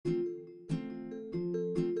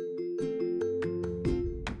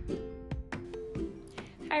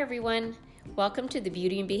everyone. Welcome to the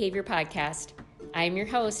Beauty and Behavior Podcast. I am your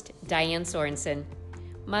host, Diane Sorensen,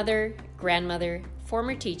 mother, grandmother,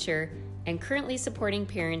 former teacher, and currently supporting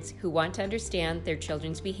parents who want to understand their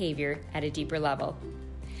children's behavior at a deeper level.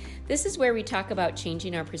 This is where we talk about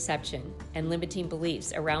changing our perception and limiting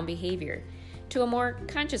beliefs around behavior to a more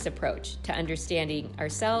conscious approach to understanding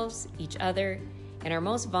ourselves, each other, and our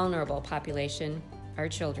most vulnerable population, our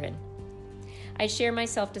children. I share my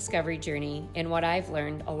self-discovery journey and what I've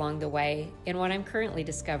learned along the way and what I'm currently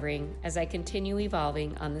discovering as I continue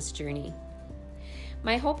evolving on this journey.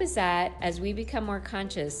 My hope is that as we become more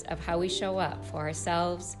conscious of how we show up for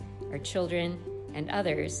ourselves, our children, and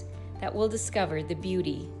others, that we'll discover the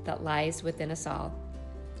beauty that lies within us all.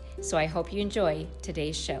 So I hope you enjoy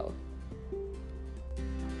today's show.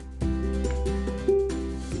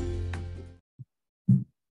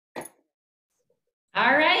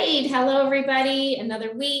 All right. Hello, everybody.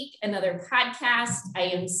 Another week, another podcast. I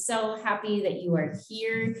am so happy that you are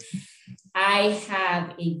here. I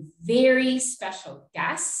have a very special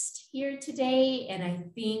guest here today, and I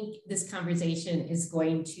think this conversation is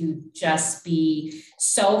going to just be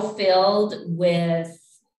so filled with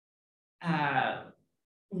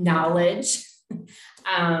knowledge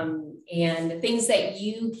and things that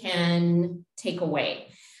you can take away.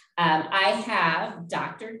 I have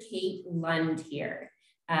Dr. Kate Lund here.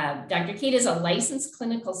 Dr. Kate is a licensed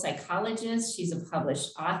clinical psychologist. She's a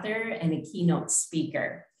published author and a keynote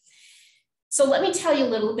speaker. So let me tell you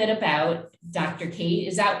a little bit about Dr. Kate.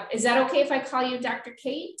 Is that okay if I call you Dr.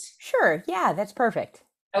 Kate? Sure. Yeah, that's perfect.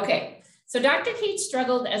 Okay. So Dr. Kate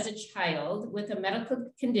struggled as a child with a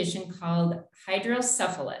medical condition called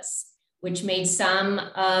hydrocephalus, which made some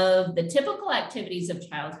of the typical activities of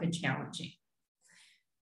childhood challenging.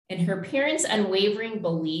 And her parents' unwavering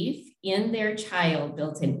belief in their child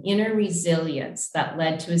built an inner resilience that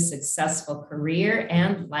led to a successful career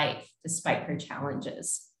and life despite her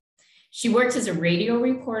challenges. She worked as a radio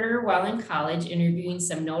reporter while in college, interviewing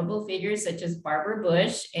some notable figures such as Barbara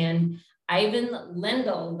Bush and Ivan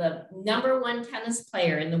Lendl, the #1 tennis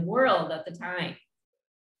player in the world at the time.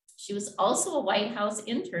 She was also a White House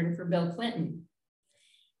intern for Bill Clinton.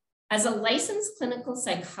 As a licensed clinical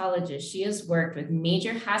psychologist, she has worked with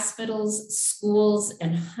major hospitals, schools,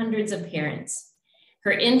 and hundreds of parents.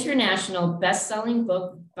 Her international best-selling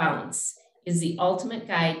book, Bounce, is the ultimate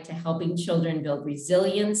guide to helping children build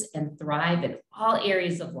resilience and thrive in all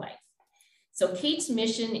areas of life. So Kate's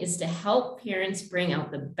mission is to help parents bring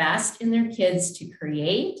out the best in their kids to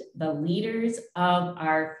create the leaders of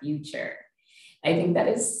our future. I think that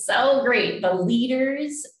is so great, the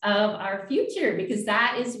leaders of our future, because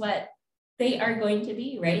that is what they are going to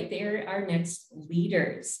be, right? They're our next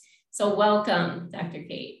leaders. So welcome, Dr.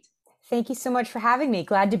 Kate. Thank you so much for having me.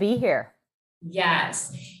 Glad to be here.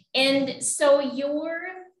 Yes. And so your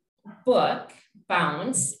book,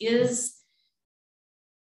 Bounce, is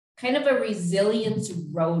kind of a resilience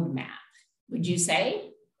roadmap, would you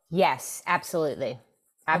say? Yes, absolutely.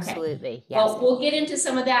 Absolutely. Okay. Yes. Well, we'll get into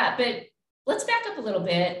some of that, but let's back up a little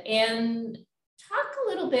bit and talk a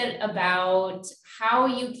little bit about how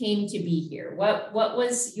you came to be here. What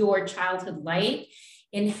was your childhood like,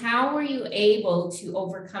 and how were you able to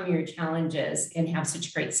overcome your challenges and have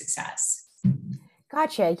such great success?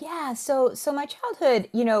 Gotcha. Yeah. So my childhood,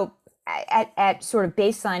 at sort of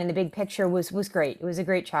baseline in the big picture was great. It was a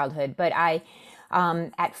great childhood, but I,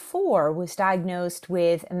 at 4, was diagnosed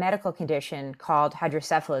with a medical condition called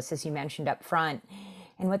hydrocephalus, as you mentioned up front.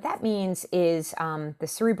 And what that means is the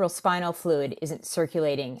cerebral spinal fluid isn't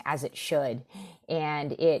circulating as it should,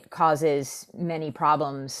 and it causes many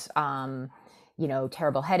problems,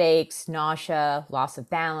 terrible headaches, nausea, loss of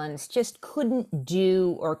balance, just couldn't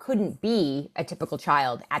be a typical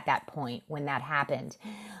child at that point when that happened.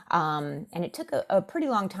 And it took a pretty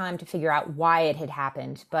long time to figure out why it had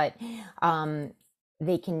happened, but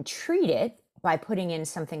they can treat it by putting in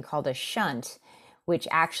something called a shunt, which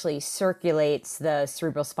actually circulates the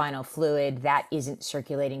cerebral spinal fluid that isn't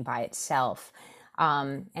circulating by itself.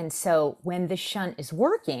 And so when the shunt is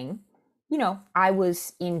working, I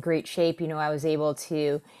was in great shape. I was able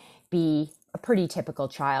to be a pretty typical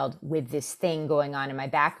child with this thing going on in my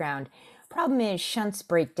background. Problem is, shunts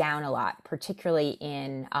break down a lot, particularly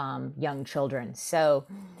in young children. So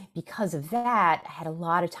because of that, I had a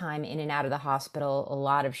lot of time in and out of the hospital, a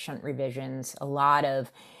lot of shunt revisions, a lot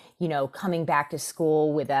of coming back to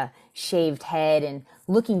school with a shaved head and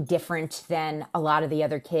looking different than a lot of the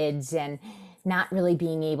other kids, and not really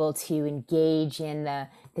being able to engage in the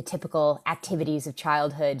typical activities of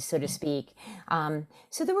childhood, so to speak.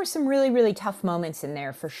 So there were some really, really tough moments in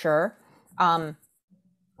there for sure. And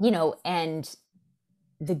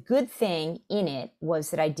the good thing in it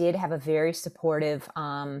was that I did have a very supportive,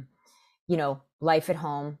 life at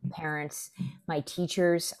home, parents. My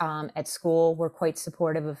teachers at school were quite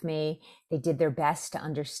supportive of me. They did their best to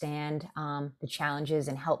understand the challenges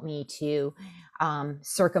and help me to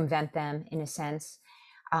circumvent them in a sense.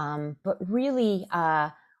 But really,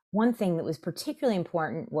 one thing that was particularly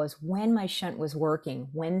important was when my shunt was working,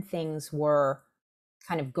 when things were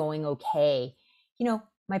kind of going okay,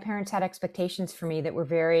 my parents had expectations for me that were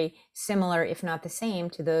very similar, if not the same,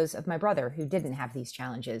 to those of my brother who didn't have these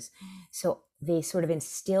challenges. So they sort of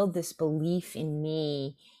instilled this belief in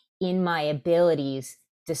me, in my abilities,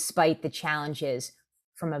 despite the challenges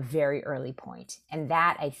from a very early point. And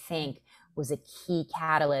that, I think, was a key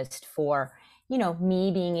catalyst for,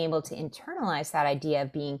 me being able to internalize that idea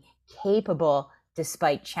of being capable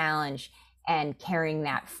despite challenge and carrying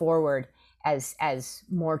that forward as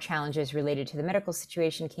more challenges related to the medical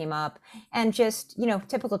situation came up, and just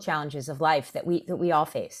typical challenges of life that we all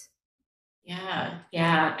face. Yeah,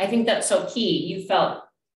 I think that's so key. You felt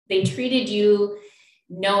they treated you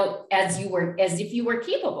as if you were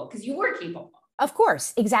capable, because you were capable. Of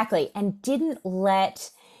course, exactly. And didn't let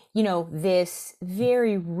this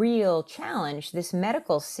very real challenge, this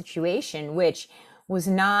medical situation, which was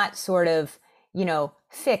not sort of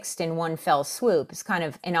fixed in one fell swoop. It's kind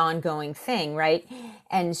of an ongoing thing, right?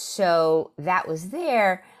 And so that was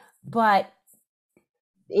there, but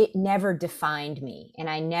it never defined me. And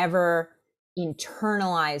I never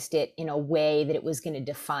internalized it in a way that it was going to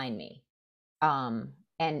define me. And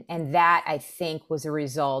that, I think, was a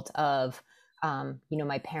result of,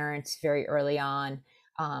 my parents very early on,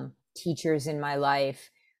 teachers in my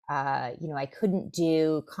life. I couldn't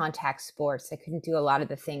do contact sports. I couldn't do a lot of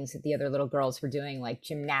the things that the other little girls were doing, like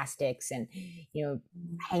gymnastics and,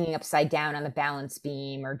 hanging upside down on the balance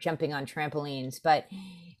beam or jumping on trampolines. But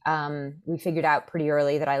we figured out pretty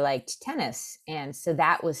early that I liked tennis. And so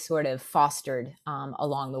that was sort of fostered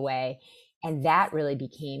along the way. And that really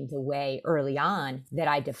became the way early on that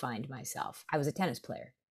I defined myself. I was a tennis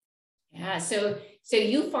player. Yeah. So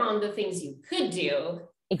you found the things you could do.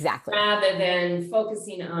 Exactly. Rather than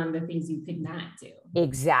focusing on the things you could not do.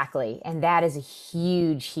 Exactly. And that is a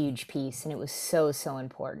huge, huge piece. And it was so, so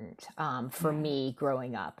important for me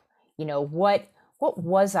growing up. What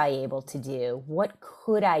was I able to do? What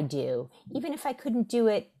could I do? Even if I couldn't do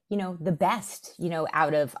it, the best,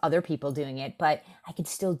 out of other people doing it, but I could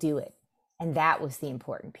still do it. And that was the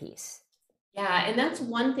important piece. Yeah. And that's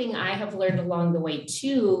one thing I have learned along the way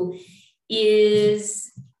too,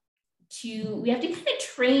 is we have to kind of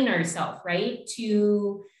train ourselves, right?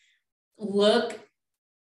 To look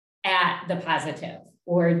at the positive,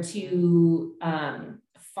 or to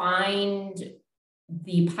find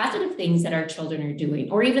the positive things that our children are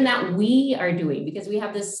doing, or even that we are doing, because we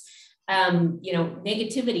have this,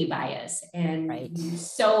 negativity bias, and right.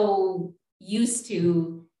 So used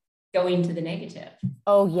to going to the negative.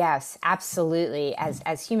 Oh yes, absolutely.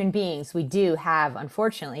 As human beings, we do have,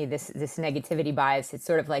 unfortunately, this negativity bias. It's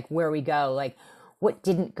sort of like where we go, like what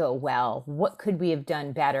didn't go well, what could we have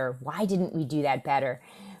done better, why didn't we do that better?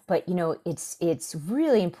 But it's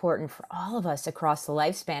really important for all of us across the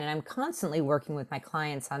lifespan, and I'm constantly working with my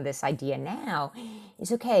clients on this idea now,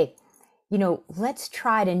 is okay, let's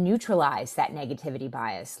try to neutralize that negativity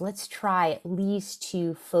bias. Let's try at least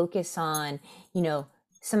to focus on,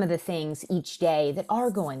 some of the things each day that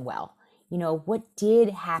are going well. What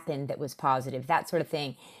did happen that was positive, that sort of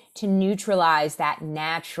thing, to neutralize that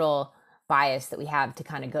natural bias that we have to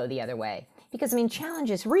kind of go the other way. Because,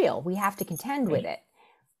 challenge is real. We have to contend with it.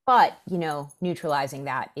 But, neutralizing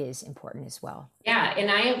that is important as well. Yeah.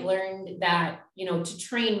 And I have learned that, to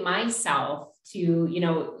train myself to,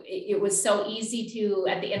 it was so easy to,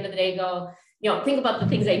 at the end of the day, go, think about the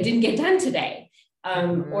things I didn't get done today.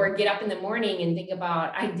 Or get up in the morning and think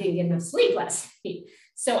about, I didn't get enough sleep last night.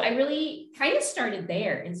 So I really kind of started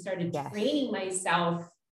there and started training myself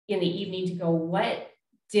in the evening to go, what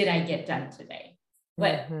did I get done today?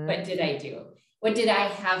 What did I do? What did I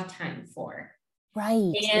have time for?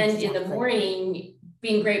 Right. And in the morning,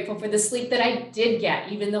 being grateful for the sleep that I did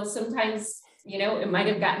get, even though sometimes, it might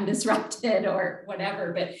have gotten disrupted or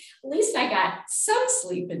whatever, but at least I got some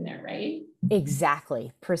sleep in there, right?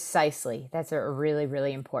 Exactly. Precisely. That's a really,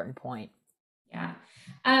 really important point. Yeah.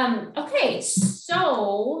 Okay.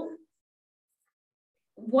 So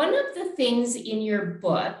one of the things in your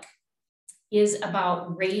book is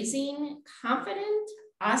about raising confident,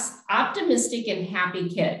 optimistic, and happy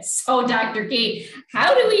kids. So Dr. Kate,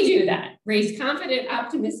 how do we do that? Raise confident,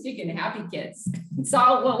 optimistic, and happy kids. It's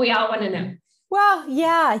all what we all want to know. Well,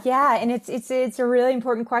 yeah, yeah, and it's a really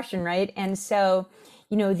important question, right? And so,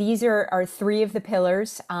 these are three of the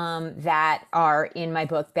pillars that are in my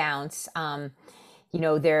book, Bounce.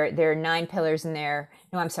 There are nine pillars in there.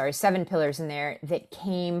 No, I'm sorry, seven pillars in there that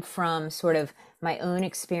came from sort of my own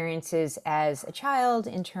experiences as a child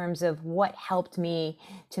in terms of what helped me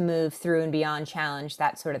to move through and beyond challenge,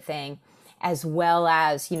 that sort of thing, as well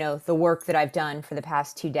as, the work that I've done for the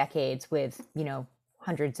past 2 decades with,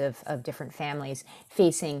 hundreds of different families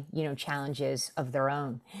facing, challenges of their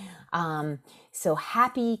own. Um, so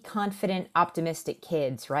happy, confident, optimistic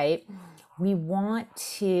kids, right? We want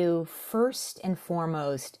to first and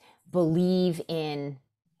foremost believe in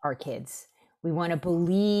our kids. We want to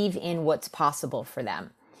believe in what's possible for them,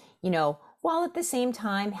 while at the same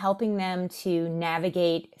time helping them to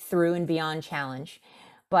navigate through and beyond challenge.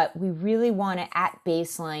 But we really want to, at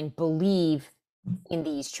baseline, believe in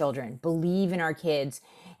these children, believe in our kids,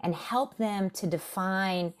 and help them to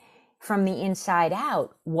define from the inside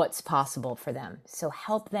out what's possible for them. So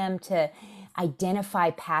help them to identify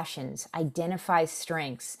passions, identify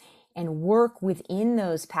strengths, and work within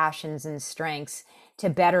those passions and strengths to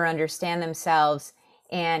better understand themselves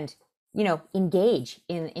and, engage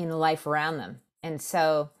in the life around them. And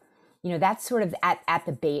so, that's sort of at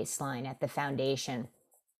the baseline, at the foundation.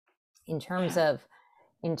 In terms Yeah. of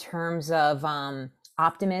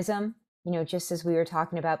optimism, just as we were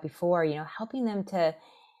talking about before, helping them to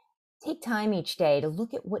take time each day to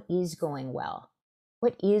look at what is going well,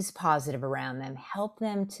 what is positive around them, help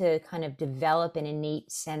them to kind of develop an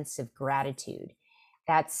innate sense of gratitude.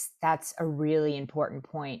 That's a really important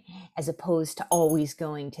point, as opposed to always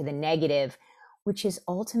going to the negative, which is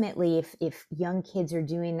ultimately, if young kids are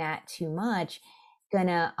doing that too much,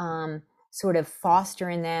 gonna sort of foster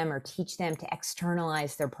in them or teach them to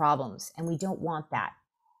externalize their problems. And we don't want that.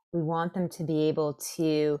 We want them to be able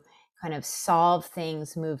to kind of solve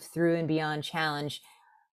things, move through and beyond challenge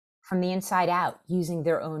from the inside out, using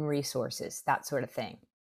their own resources, that sort of thing.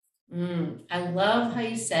 I love how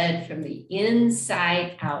you said from the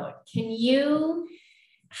inside out.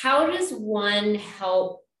 How does one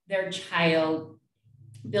help their child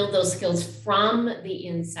build those skills from the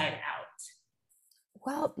inside out?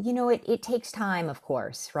 Well, it takes time, of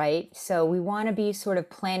course, right? So we want to be sort of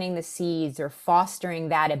planting the seeds or fostering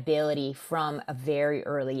that ability from a very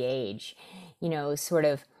early age, sort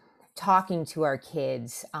of talking to our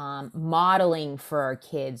kids, modeling for our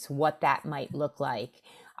kids what that might look like.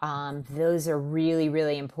 Those are really,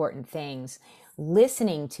 really important things.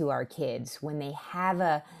 Listening to our kids when they have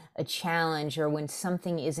a challenge or when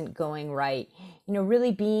something isn't going right,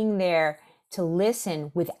 really being there to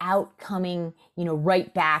listen without coming,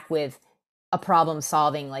 right back with a problem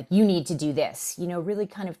solving, like, you need to do this, really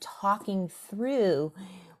kind of talking through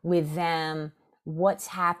with them what's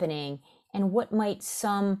happening and what might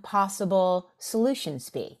some possible solutions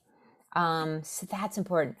be. So that's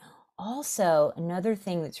important. Also, another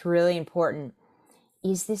thing that's really important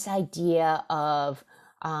is this idea of,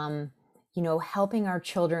 helping our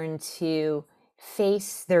children to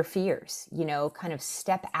face their fears, kind of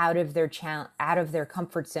step out of out of their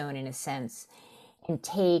comfort zone in a sense, and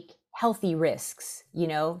take healthy risks,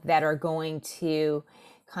 that are going to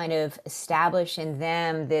kind of establish in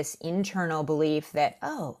them this internal belief that,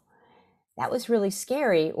 oh, that was really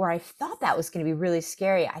scary, or I thought that was going to be really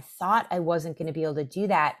scary. I thought I wasn't going to be able to do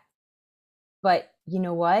that. But you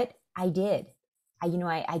know what? I did.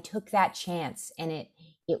 I took that chance and it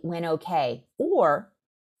went okay. Or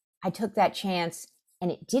I took that chance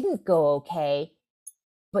and it didn't go okay.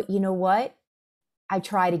 But you know what? I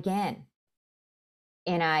tried again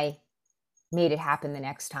and I made it happen the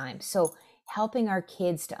next time. So helping our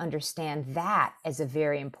kids to understand that as a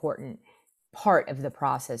very important part of the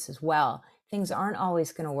process as well. Things aren't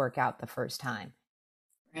always going to work out the first time,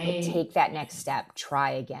 but Right. take that next step,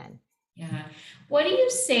 try again. Yeah. What do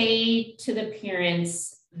you say to the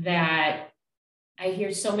parents that I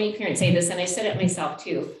hear so many parents say this, and I said it myself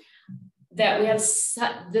too, that we have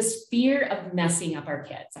this fear of messing up our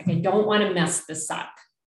kids. Like, I don't want to mess this up.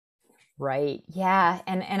 Right. Yeah.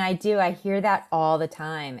 And I do. I hear that all the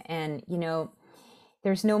time. And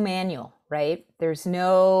there's no manual, right? There's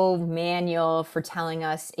no manual for telling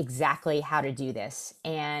us exactly how to do this.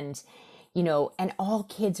 And all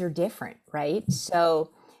kids are different, right?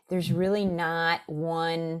 So there's really not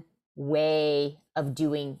one way of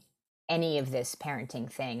doing any of this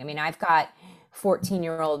parenting thing. I mean, I've got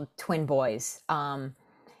 14-year-old twin boys,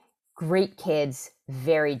 great kids,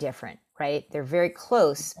 very different, right? They're very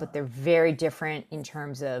close, but they're very different in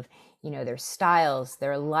terms of, their styles,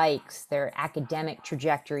 their likes, their academic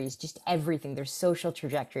trajectories, just everything, their social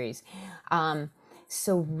trajectories.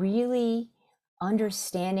 So really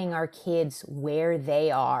understanding our kids where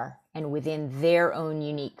they are and within their own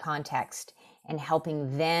unique context, and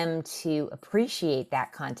helping them to appreciate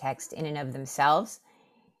that context in and of themselves.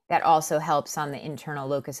 That also helps on the internal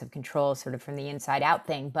locus of control, sort of from the inside out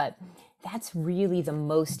thing. But that's really the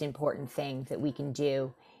most important thing that we can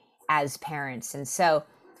do as parents. And so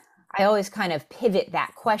I always kind of pivot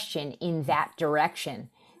that question in that direction,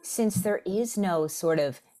 since there is no sort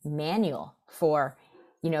of manual for,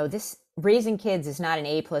 this raising kids is not an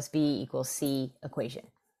A plus B equals C equation.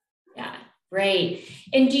 Yeah, right.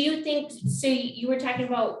 And do you think, so you were talking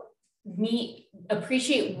about me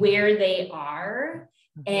appreciate where they are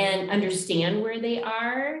and understand where they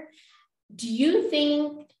are. Do you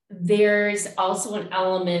think there's also an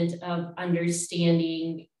element of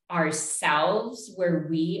understanding ourselves where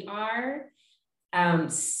we are?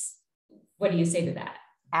 What do you say to that?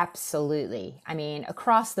 Absolutely. I mean,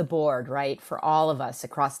 across the board, right? For all of us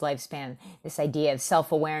across lifespan, this idea of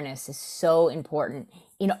self-awareness is so important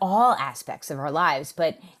in all aspects of our lives,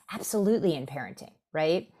 but absolutely in parenting,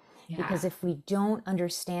 right? Because Yeah. if we don't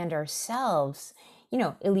understand ourselves,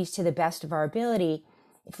 at least to the best of our ability,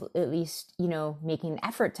 if at least, making an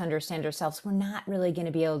effort to understand ourselves, we're not really going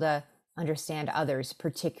to be able to understand others,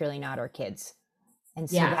 particularly not our kids. And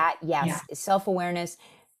so Yeah. that, Yeah. yes, self-awareness,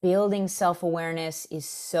 building self-awareness is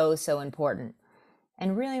so, so important.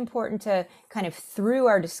 And really important to kind of, through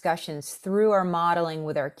our discussions, through our modeling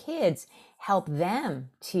with our kids, help them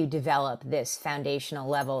to develop this foundational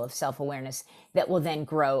level of self-awareness that will then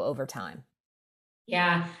grow over time.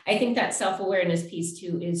 Yeah, I think that self-awareness piece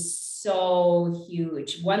too is so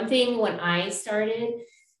huge. One thing when I started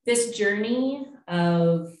this journey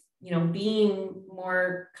of, being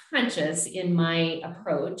more conscious in my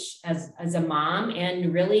approach as a mom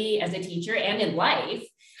and really as a teacher and in life,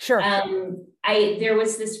 Sure. there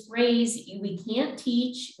was this phrase, we can't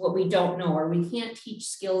teach what we don't know, or we can't teach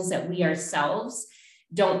skills that we ourselves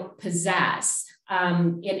don't possess.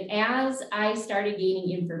 And as I started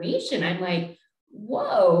gaining information, I'm like,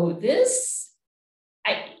 whoa,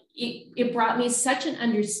 it brought me such an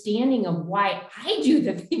understanding of why I do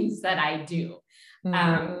the things that I do.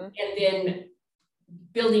 Mm-hmm. And then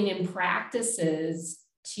building in practices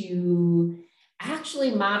to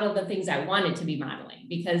actually model the things I wanted to be modeling,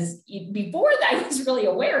 because before I was really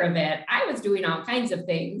aware of it, I was doing all kinds of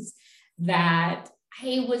things that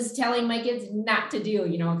I was telling my kids not to do,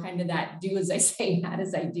 kind of that do as I say, not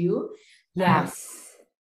as I do. Yes.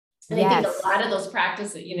 And I think a Yes. lot of those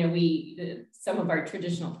practices, some of our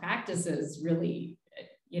traditional practices really,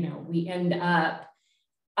 we end up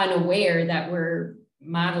unaware that we're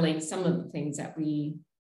modeling some of the things that we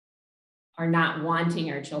are not wanting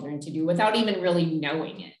our children to do without even really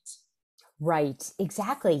knowing it. Right,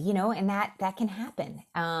 exactly. And that can happen.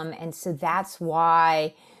 And so that's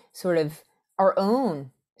why sort of our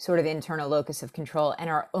own sort of internal locus of control and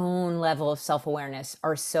our own level of self-awareness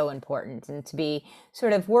are so important. And to be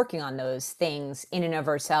sort of working on those things in and of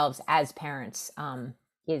ourselves as parents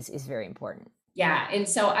is very important. Yeah. And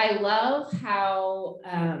so I love how,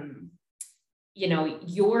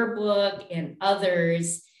 your book and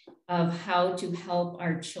others of how to help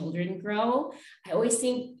our children grow. I always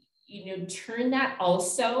think, turn that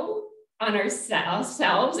also on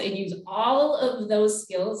ourselves and use all of those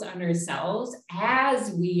skills on ourselves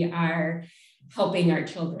as we are helping our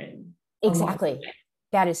children along the Exactly. way.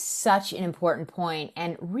 That is such an important point.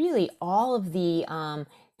 And really, all of the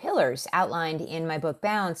pillars outlined in my book,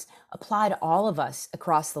 Bounce, apply to all of us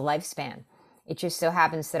across the lifespan. It just so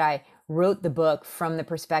happens that I wrote the book from the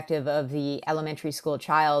perspective of the elementary school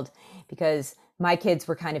child, because my kids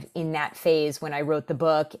were kind of in that phase when I wrote the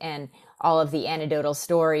book, and all of the anecdotal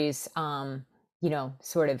stories,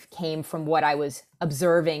 sort of came from what I was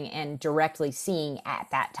observing and directly seeing at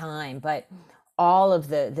that time. But all of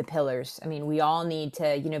the pillars, I mean, we all need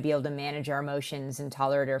to, be able to manage our emotions and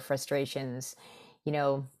tolerate our frustrations,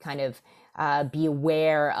 kind of be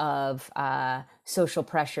aware of social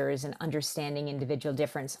pressures and understanding individual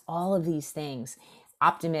difference, all of these things.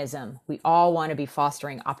 Optimism, we all want to be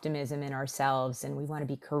fostering optimism in ourselves, and we want to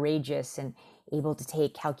be courageous and able to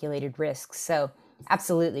take calculated risks. So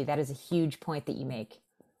absolutely, that is a huge point that you make.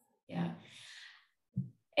 Yeah.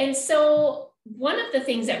 And so one of the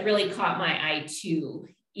things that really caught my eye too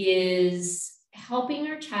is helping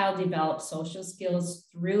our child develop social skills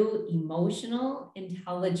through emotional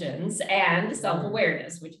intelligence and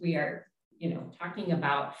self-awareness, which we are, talking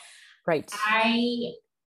about. Right. I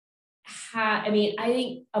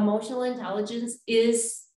think emotional intelligence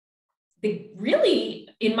is really,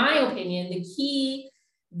 in my opinion, the key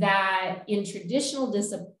that in traditional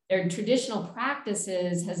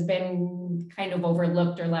practices has been kind of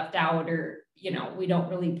overlooked or left out or we don't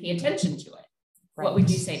really pay attention to it. Right. What would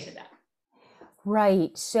you say to that?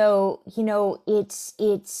 Right. So, it's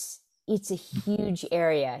a huge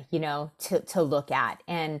area, to look at.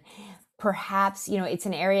 And perhaps, it's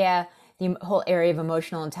an area, the whole area of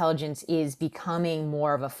emotional intelligence is becoming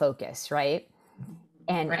more of a focus, right?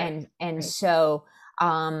 And Right. and Right. so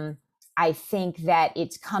I think that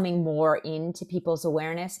it's coming more into people's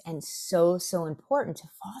awareness, and so important to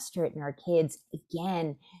foster it in our kids,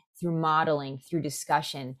 again, through modeling, through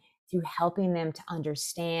discussion, through helping them to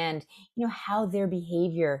understand, how their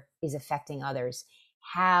behavior is affecting others,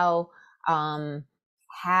 how um,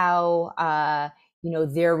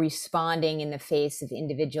 they're responding in the face of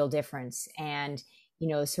individual difference, and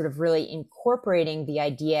sort of really incorporating the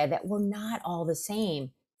idea that we're not all the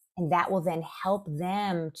same, and that will then help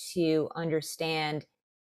them to understand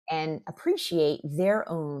and appreciate their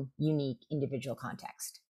own unique individual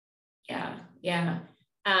context. Yeah. Yeah.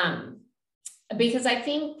 Um, because I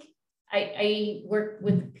think I work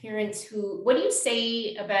with parents who, what do you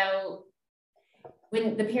say about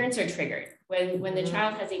when the parents are triggered, when the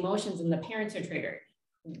child has emotions and the parents are triggered,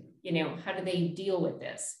 how do they deal with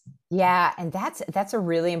this? Yeah, and that's a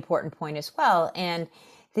really important point as well. And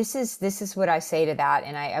this is what I say to that.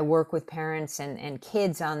 And I work with parents and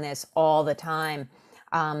kids on this all the time.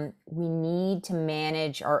 We need to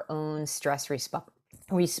manage our own stress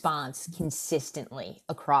response consistently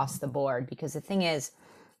across the board, because the thing is,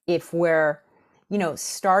 if we're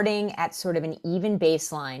starting at sort of an even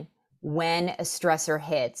baseline, when a stressor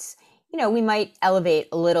hits, we might elevate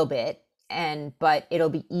a little bit, but it'll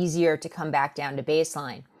be easier to come back down to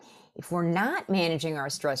baseline. If we're not managing our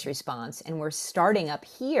stress response and we're starting up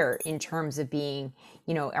here in terms of being,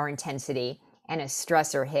 our intensity, and a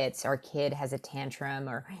stressor hits, our kid has a tantrum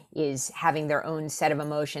or is having their own set of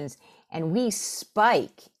emotions, and we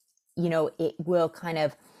spike, it will kind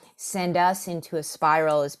of send us into a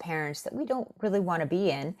spiral as parents that we don't really want to be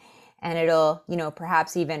in. And it'll,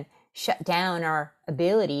 perhaps even shut down our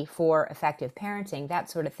ability for effective parenting, that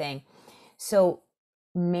sort of thing. So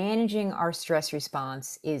managing our stress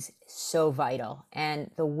response is so vital.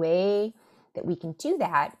 And the way that we can do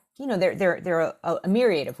that, there are a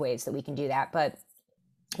myriad of ways that we can do that. But,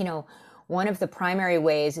 one of the primary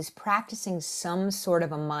ways is practicing some sort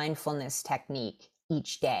of a mindfulness technique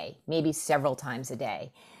each day, maybe several times a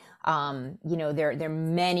day. There are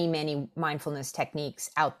many mindfulness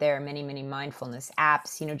techniques out there, many mindfulness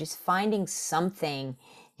apps, just finding something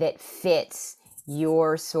that fits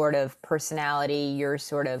your sort of personality, your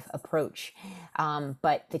sort of approach.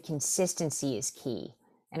 But the consistency is key.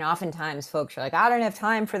 And oftentimes folks are like, I don't have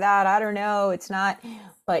time for that. I don't know. It's not,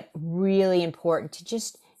 but really important to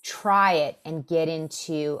just try it and get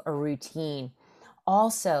into a routine.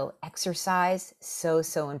 Also, exercise, so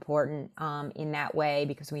important in that way,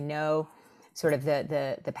 because we know sort of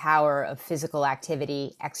the power of physical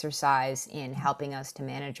activity, exercise, in helping us to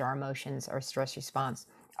manage our emotions, our stress response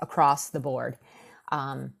across the board.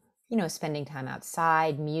 Spending time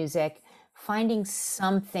outside, music, finding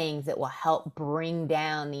something that will help bring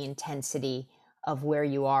down the intensity of where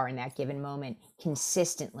you are in that given moment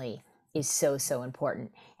consistently is so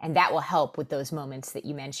important. And that will help with those moments that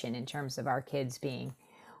you mentioned in terms of our kids being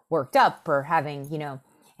worked up or having,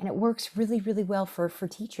 and it works really well for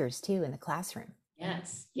teachers too in the classroom.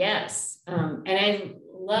 Yes, yes. And I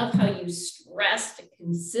love how you stressed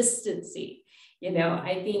consistency.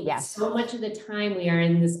 I think Yes, so much of the time we are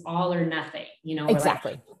in this all or nothing. We're like,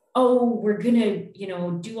 exactly. oh, we're gonna,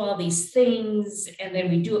 do all these things, and then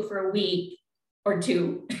we do it for a week or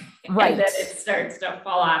two, and then Right. it starts to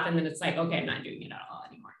fall off, and then it's like, okay, I'm not doing it at all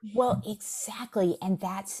anymore. Well, exactly. And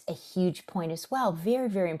that's a huge point as well.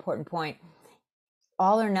 Very important point.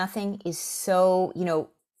 All or nothing is so,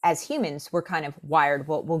 as humans, we're kind of wired.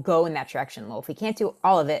 We'll go in that direction. Well, if we can't do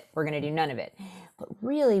all of it, we're going to do none of it. But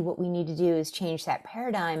really, what we need to do is change that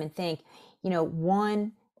paradigm and think,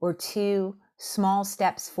 one or two small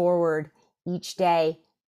steps forward each day,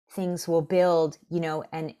 things will build,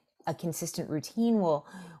 and a consistent routine will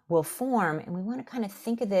form. And we want to kind of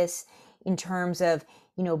think of this in terms of,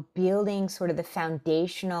 building sort of the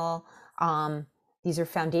foundational, these are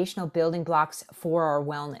foundational building blocks for our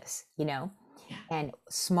wellness, Yeah. and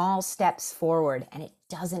small steps forward. And it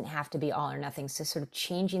doesn't have to be all or nothing. So sort of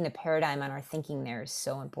changing the paradigm on our thinking there is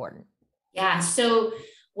so important. Yeah. So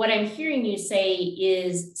what I'm hearing you say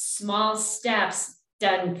is small steps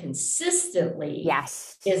done consistently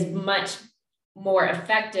Yes, is much more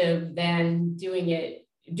effective than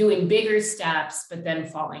doing bigger steps, but then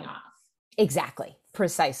falling off. exactly.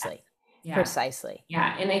 Precisely. Yeah. Precisely.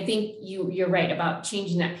 Yeah. And I think you're right about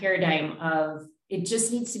changing that paradigm of it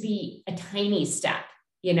just needs to be a tiny step.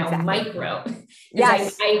 Exactly. micro. Because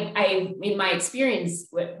Yes. I in my experience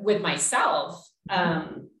with myself,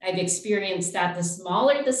 I've experienced that the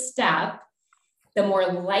smaller the step, the more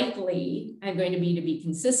likely I'm going to be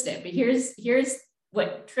consistent. But here's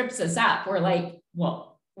what trips us up. We're like,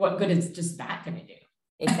 well, what good is just that going to do?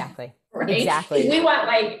 Exactly. Right? Because Exactly.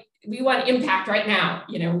 we want impact right now.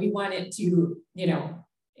 We want it to,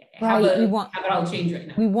 Right. have it all change right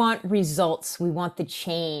now. We want results. We want the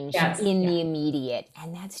change Yes. in Yeah. the immediate.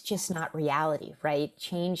 And that's just not reality, right?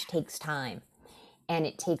 Change takes time. And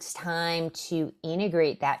it takes time to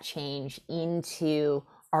integrate that change into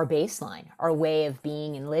our baseline, our way of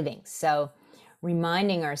being and living. So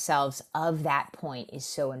reminding ourselves of that point is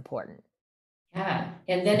so important. Yeah.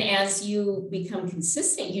 And then as you become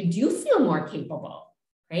consistent, you do feel more capable,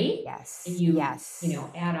 right? And Yes. you Yes.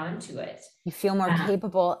 add on to it. You feel more Uh,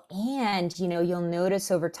 capable, and you'll notice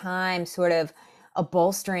over time sort of a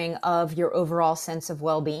bolstering of your overall sense of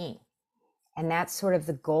well-being. And that's sort of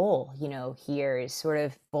the goal, here is sort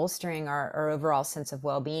of bolstering our overall sense of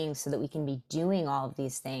well-being so that we can be doing all of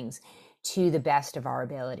these things to the best of our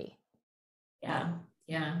ability. yeah.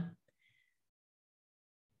 Yeah.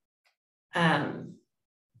 Um,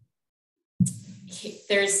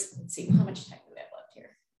 let's see, how much time do we have left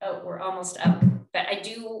here? Oh, we're almost up. But I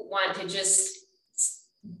do want to just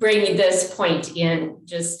bring this point in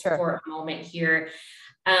just Sure. for a moment here,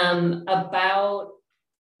 about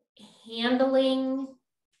handling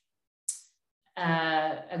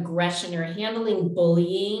aggression or handling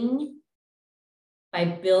bullying by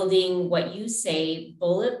building what you say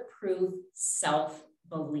bulletproof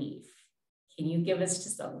self-belief. Can you give us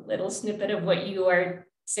just a little snippet of what you are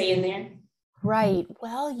saying there? Right.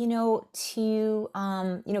 Well,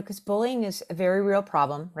 because bullying is a very real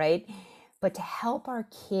problem, right? But to help our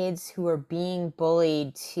kids who are being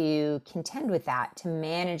bullied to contend with that, to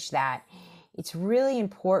manage that, it's really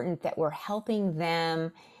important that we're helping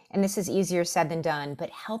them, and this is easier said than done, but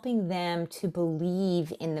helping them to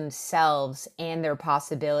believe in themselves and their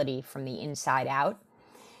possibility from the inside out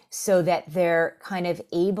so that they're kind of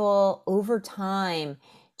able over time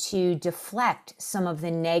to deflect some of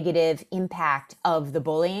the negative impact of the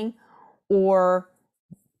bullying, or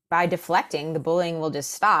by deflecting the bullying will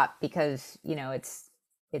just stop because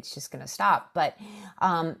it's just going to stop. But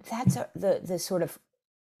that's the sort of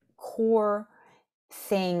core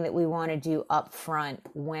thing that we want to do up front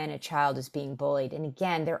when a child is being bullied. And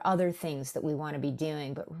again, there are other things that we want to be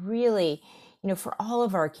doing, but really, for all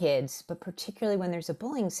of our kids, but particularly when there's a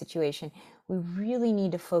bullying situation, we really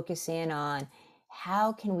need to focus in on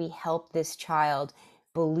how can we help this child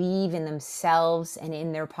believe in themselves and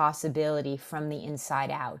in their possibility from the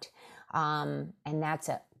inside out. And that's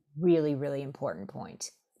a really, really important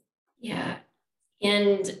point. Yeah.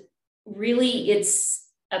 And really, it's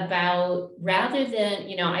about rather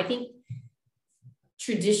than, I think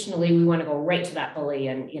traditionally we want to go right to that bully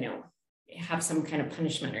and, have some kind of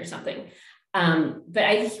punishment or something.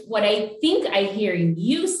 But what I think I hear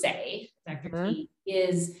you say, Dr. Mhm. Kate,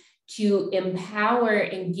 is to empower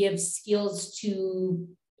and give skills to,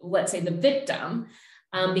 let's say, the victim,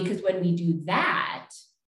 because when we do that,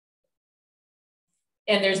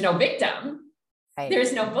 and there's no victim, Right.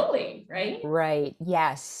 there's no bullying, right? Right.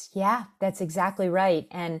 Yes. Yeah, that's exactly right.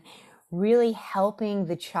 And really helping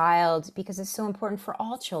the child, because it's so important for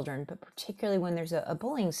all children, but particularly when there's a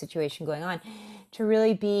bullying situation going on, to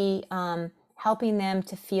really be helping them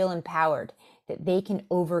to feel empowered, that they can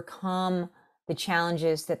overcome the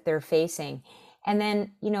challenges that they're facing. And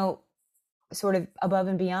then, sort of above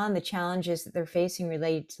and beyond the challenges that they're facing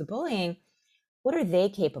related to the bullying, what are they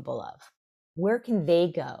capable of? Where can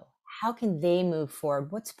they go? How can they move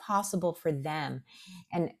forward? What's possible for them?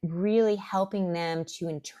 And really helping them to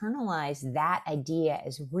internalize that idea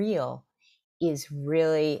as real is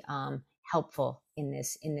really helpful in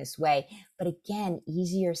this way. But again,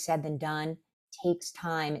 easier said than done. Takes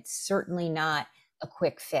time. It's certainly not a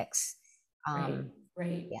quick fix. Right, Um,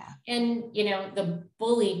 right. yeah, And the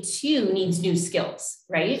bully too needs new skills,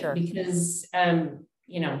 right? sure. Because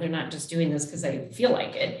they're not just doing this because they feel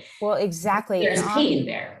like it. Well, exactly. And There's pain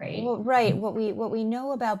there, right? well, right. What we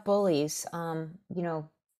know about bullies,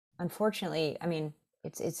 unfortunately, I mean,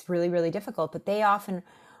 it's really, really difficult, but they often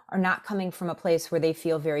are not coming from a place where they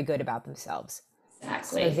feel very good about themselves. So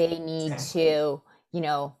Exactly. they need Exactly. to,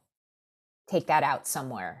 take that out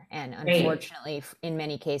somewhere. And Right. unfortunately, in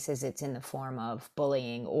many cases, it's in the form of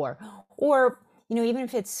bullying, or even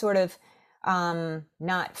if it's sort of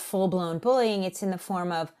not full blown bullying, it's in the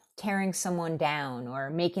form of tearing someone down or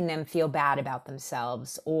making them feel bad about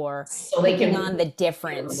themselves or So they picking on can the feel a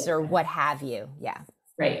difference little or better. what have you. Yeah.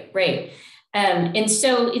 Right, right. And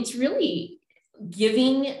so it's really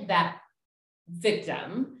giving that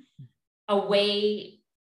victim a way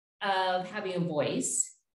of having a voice.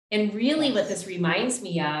 And really what this reminds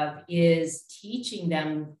me of is teaching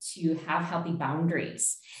them to have healthy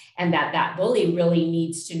boundaries, and that bully really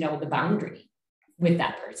needs to know the boundary with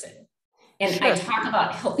that person. And I talk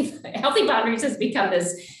about healthy boundaries has become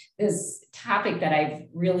this topic that I've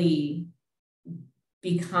really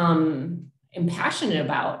become impassionate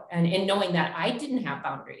about, and knowing that I didn't have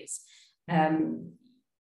boundaries,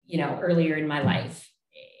 earlier in my life.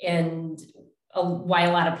 And why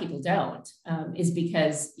a lot of people don't is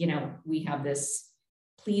because, we have this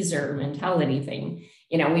pleaser mentality thing.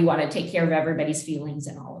 We want to take care of everybody's feelings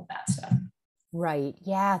and all of that stuff. Right.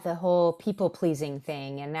 Yeah. The whole people pleasing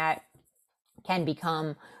thing. And that can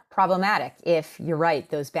become problematic if, you're right,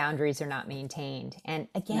 those boundaries are not maintained. And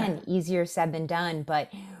again, easier said than done,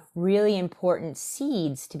 but really important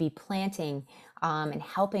seeds to be planting and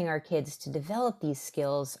helping our kids to develop these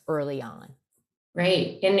skills early on.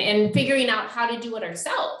 Right. And figuring out how to do it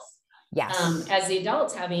ourselves. Yes. As the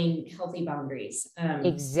adults, having healthy boundaries.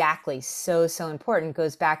 Exactly. So important.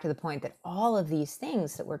 Goes back to the point that all of these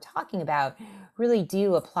things that we're talking about really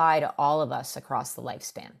do apply to all of us across the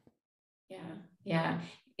lifespan. Yeah.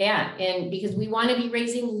 And because we want to be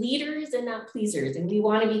raising leaders and not pleasers, and we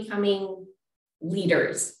want to be becoming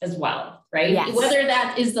leaders as well, right? Yes. Whether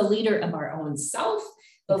that is the leader of our own self,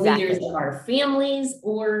 the leaders of our families,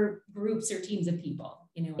 or groups or teams of people.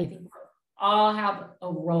 I think we all have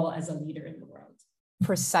a role as a leader in the world.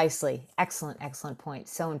 Precisely. Excellent point.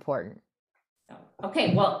 So important.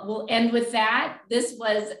 Okay, well, we'll end with that. This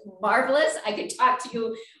was marvelous. I could talk to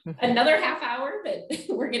you another half hour, but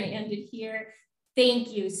we're going to end it here.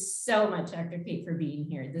 Thank you so much, Dr. Kate, for being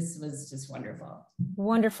here. This was just wonderful.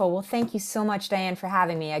 Wonderful. Well, thank you so much, Diane, for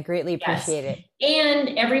having me. I greatly appreciate it.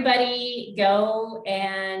 And everybody go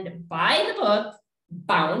and buy the book,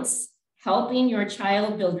 Bounce, Helping Your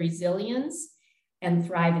Child Build Resilience and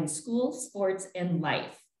Thrive in School, Sports, and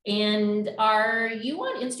Life. And are you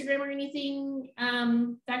on Instagram or anything,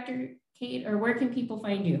 Dr. Kate, or where can people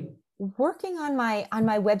find you? Working on my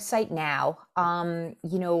website now.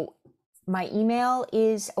 My email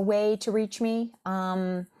is a way to reach me.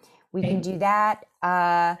 We can do that.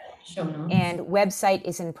 And website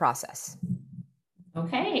is in process.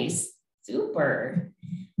 Okay, super.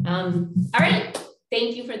 All right.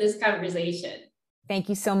 Thank you for this conversation. Thank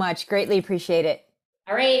you so much. Greatly appreciate it.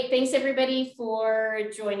 All right. Thanks everybody for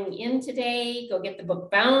joining in today. Go get the book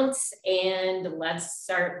Bounce, and let's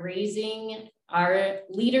start raising our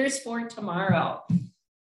leaders for tomorrow.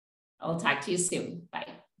 I'll talk to you soon. Bye.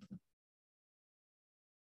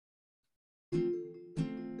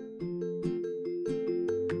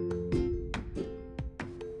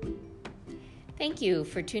 Thank you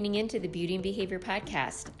for tuning in to the Beauty and Behavior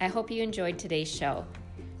Podcast. I hope you enjoyed today's show.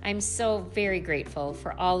 I'm so very grateful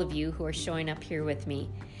for all of you who are showing up here with me,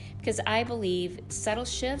 because I believe subtle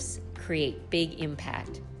shifts create big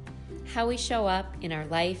impact. How we show up in our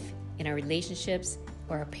life, in our relationships,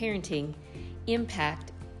 or our parenting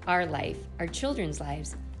impact our life, our children's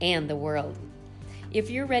lives, and the world. If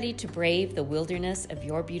you're ready to brave the wilderness of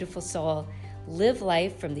your beautiful soul, live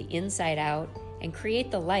life from the inside out, and create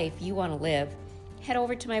the life you want to live, head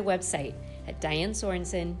over to my website at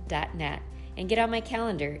dianesorensen.net and get on my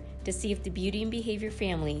calendar to see if the Beauty and Behavior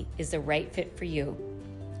family is the right fit for you.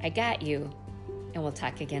 I got you, and we'll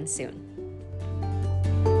talk again soon.